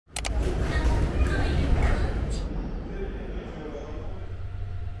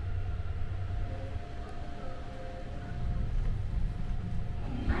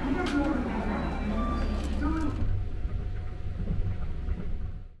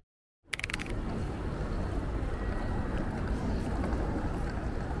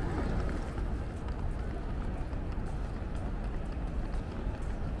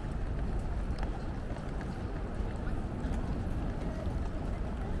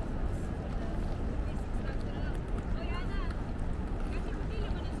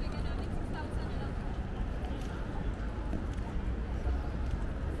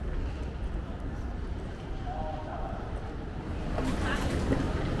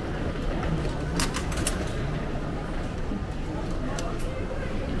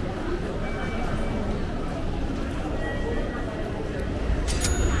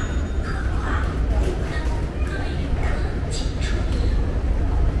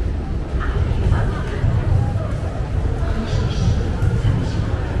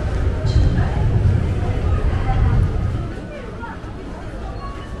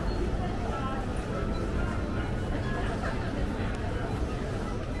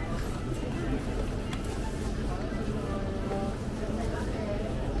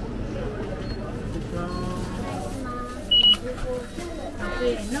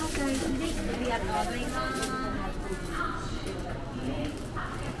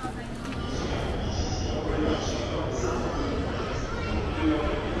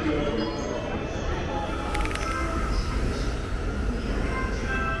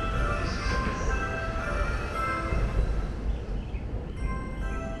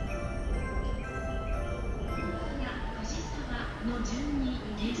の順に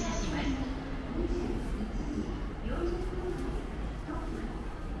停車します。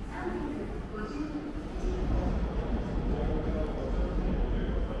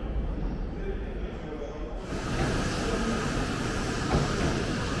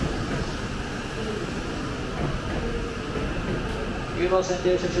9番線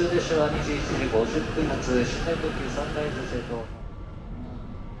停車中列車は21時50分発、寝台特急サンライズ出雲。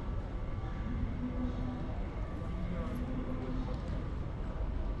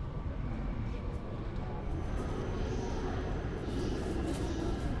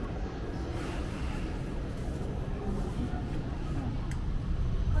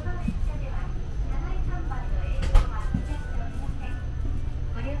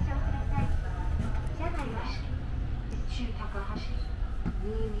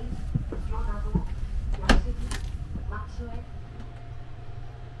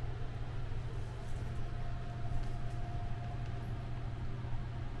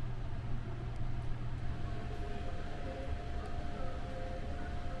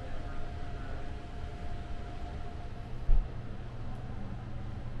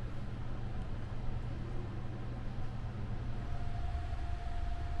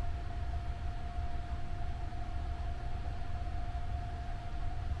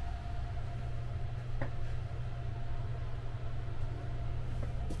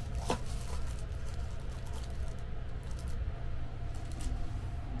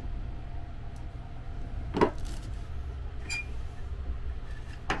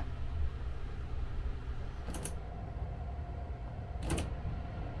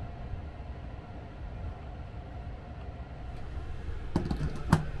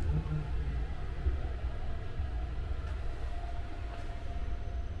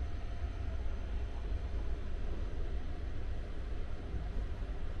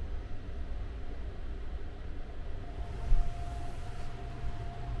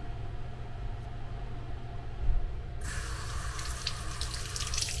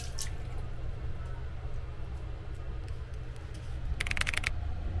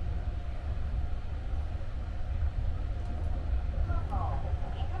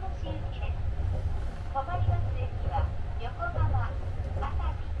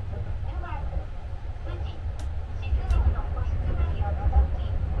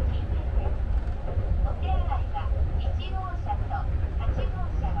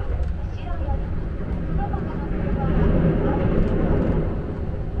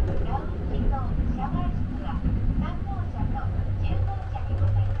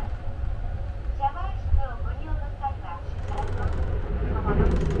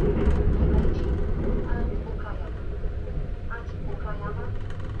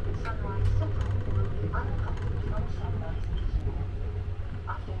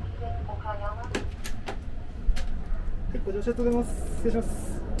ご乗車ありがとうございます。失礼しま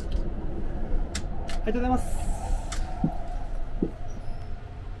す。ありがとうございます。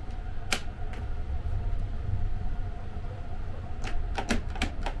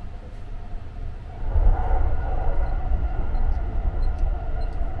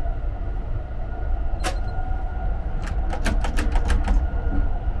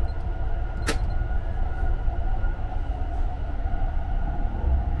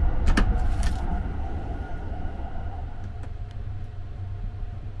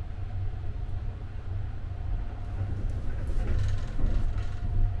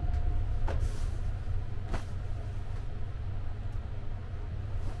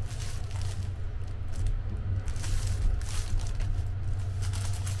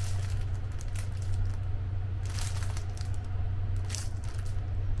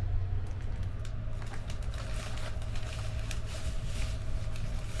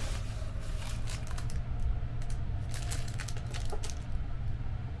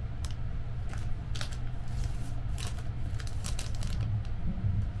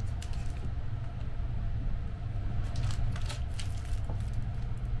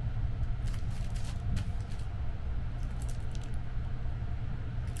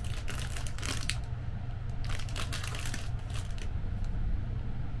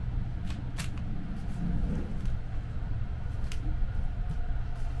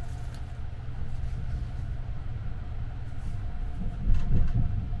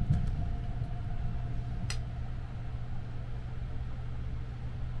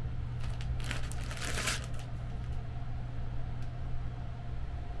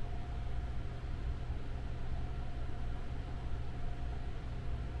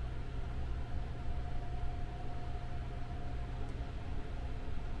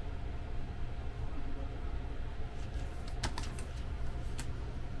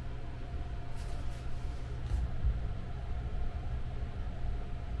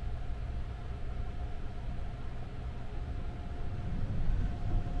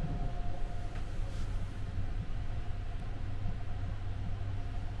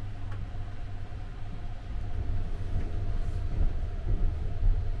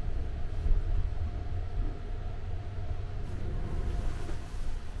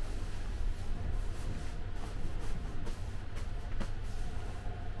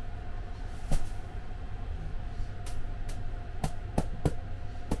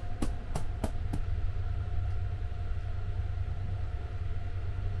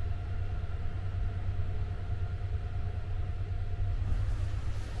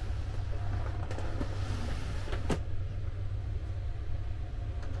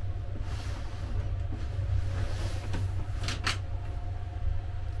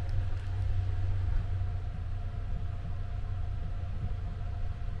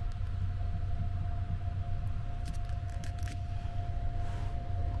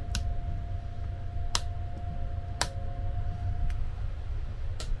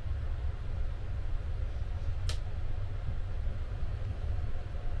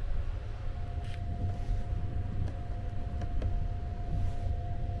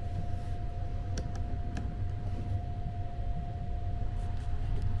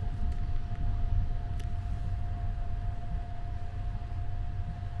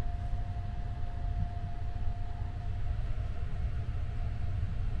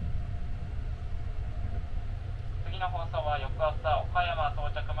の放送は翌朝岡山到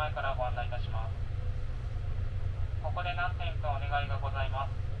着前からご案内いたします。ここで何点かお願いがございま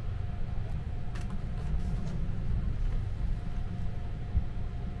す。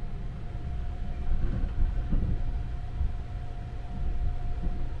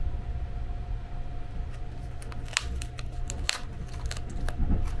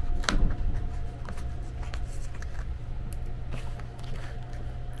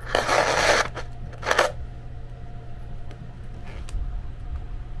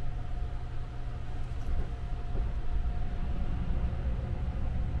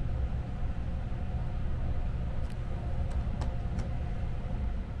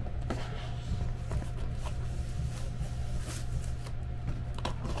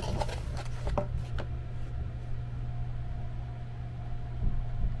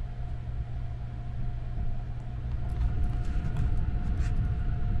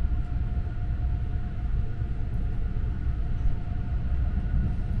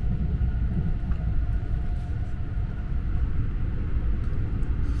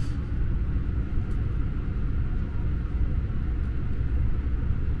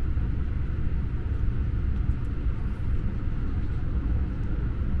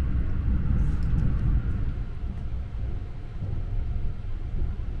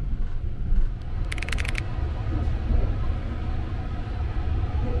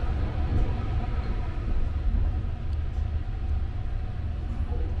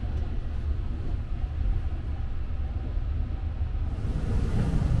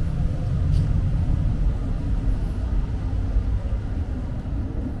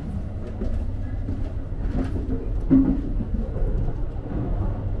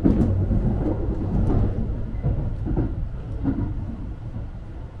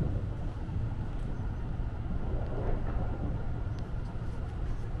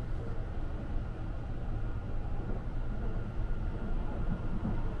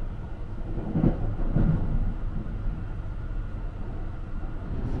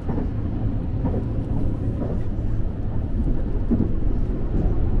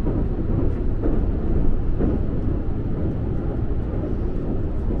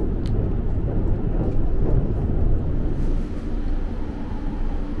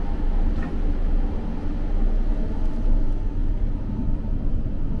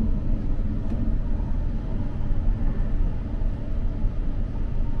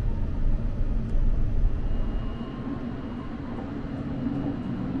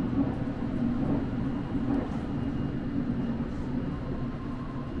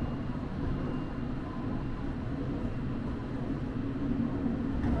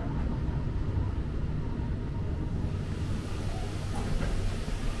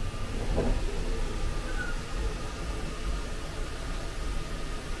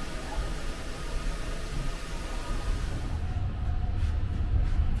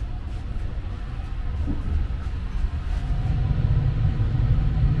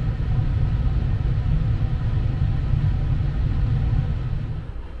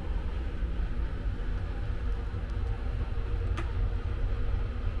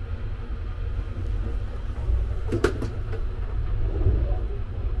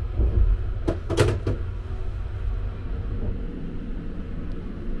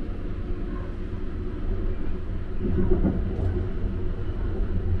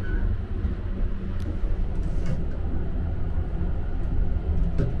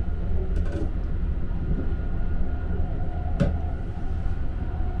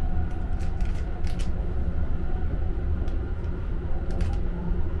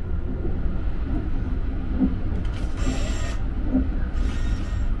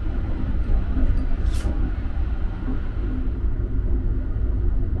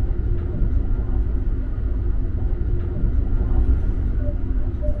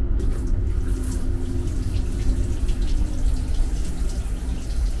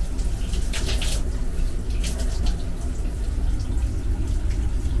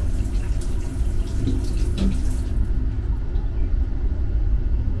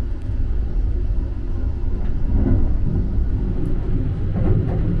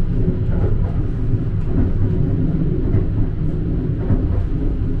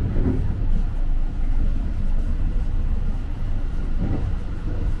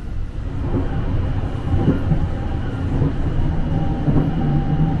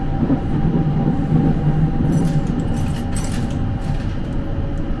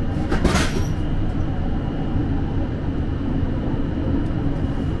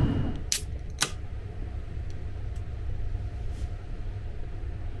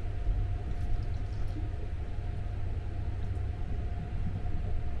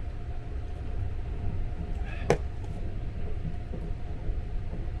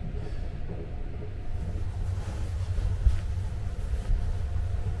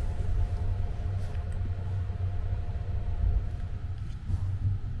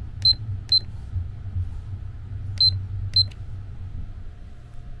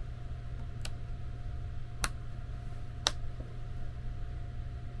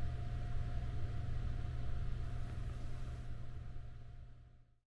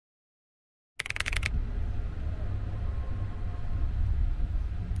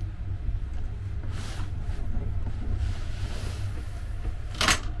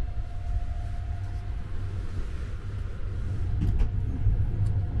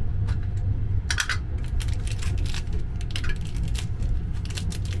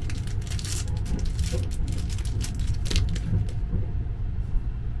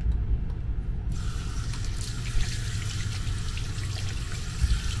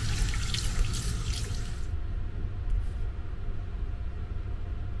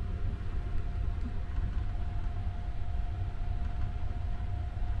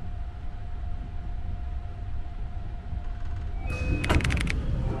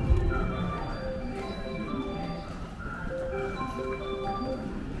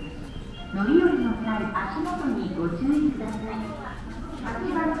足元にご注意ください。8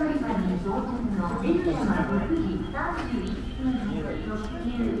番乗り場に到着の電車は6時31分特急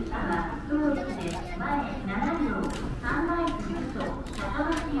佐賀当駅で前7両3枚ずつと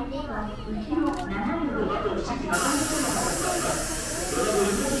高橋駅は後ろ7両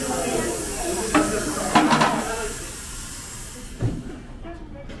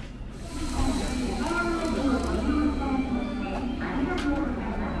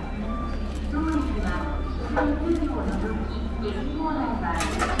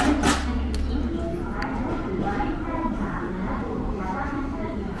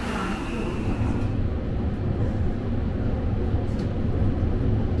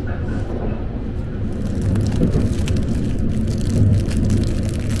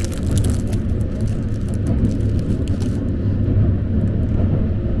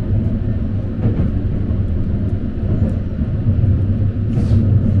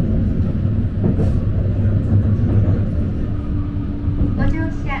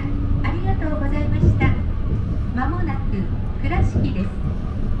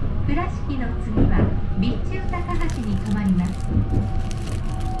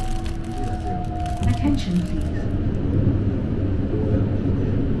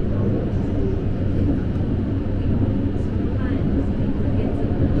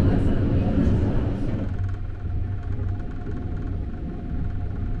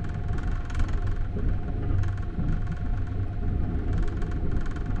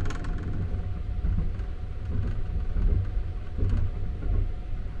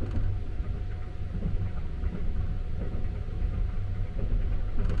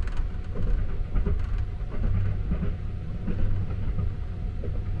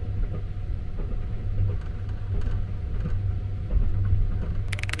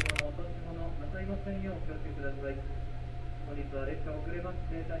本日は列車遅れまし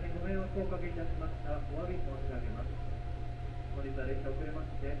て大変ご迷惑をおかけいたしました。お詫び申し上げます。本日は列車遅れまし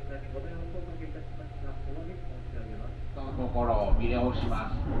て大変ご迷惑をおかけいたしました。お詫び申し上げます。そのところを見直し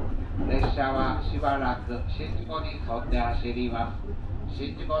ます。列車はしばらく新宿に沿って走ります。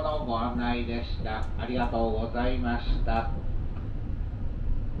新宿のご案内でした。ありがとうございました。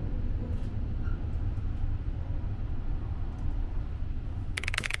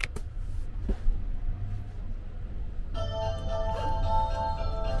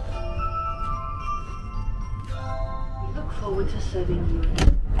Forward to serving you.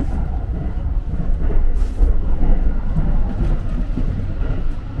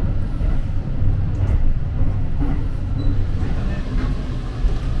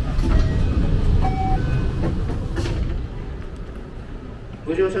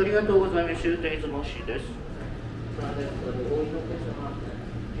 ご乗車ありがとうございます。終点出雲市です。さあ、ですので、大井のお客様、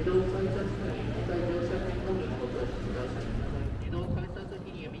自動改札機に短い乗車券のみご投資ください。自動改札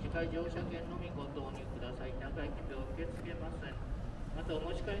機には短い乗車券のみご投入ください。長い切符を受け付けません。またお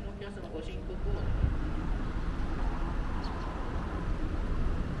持ち帰りのお客様ご申告をお願いします。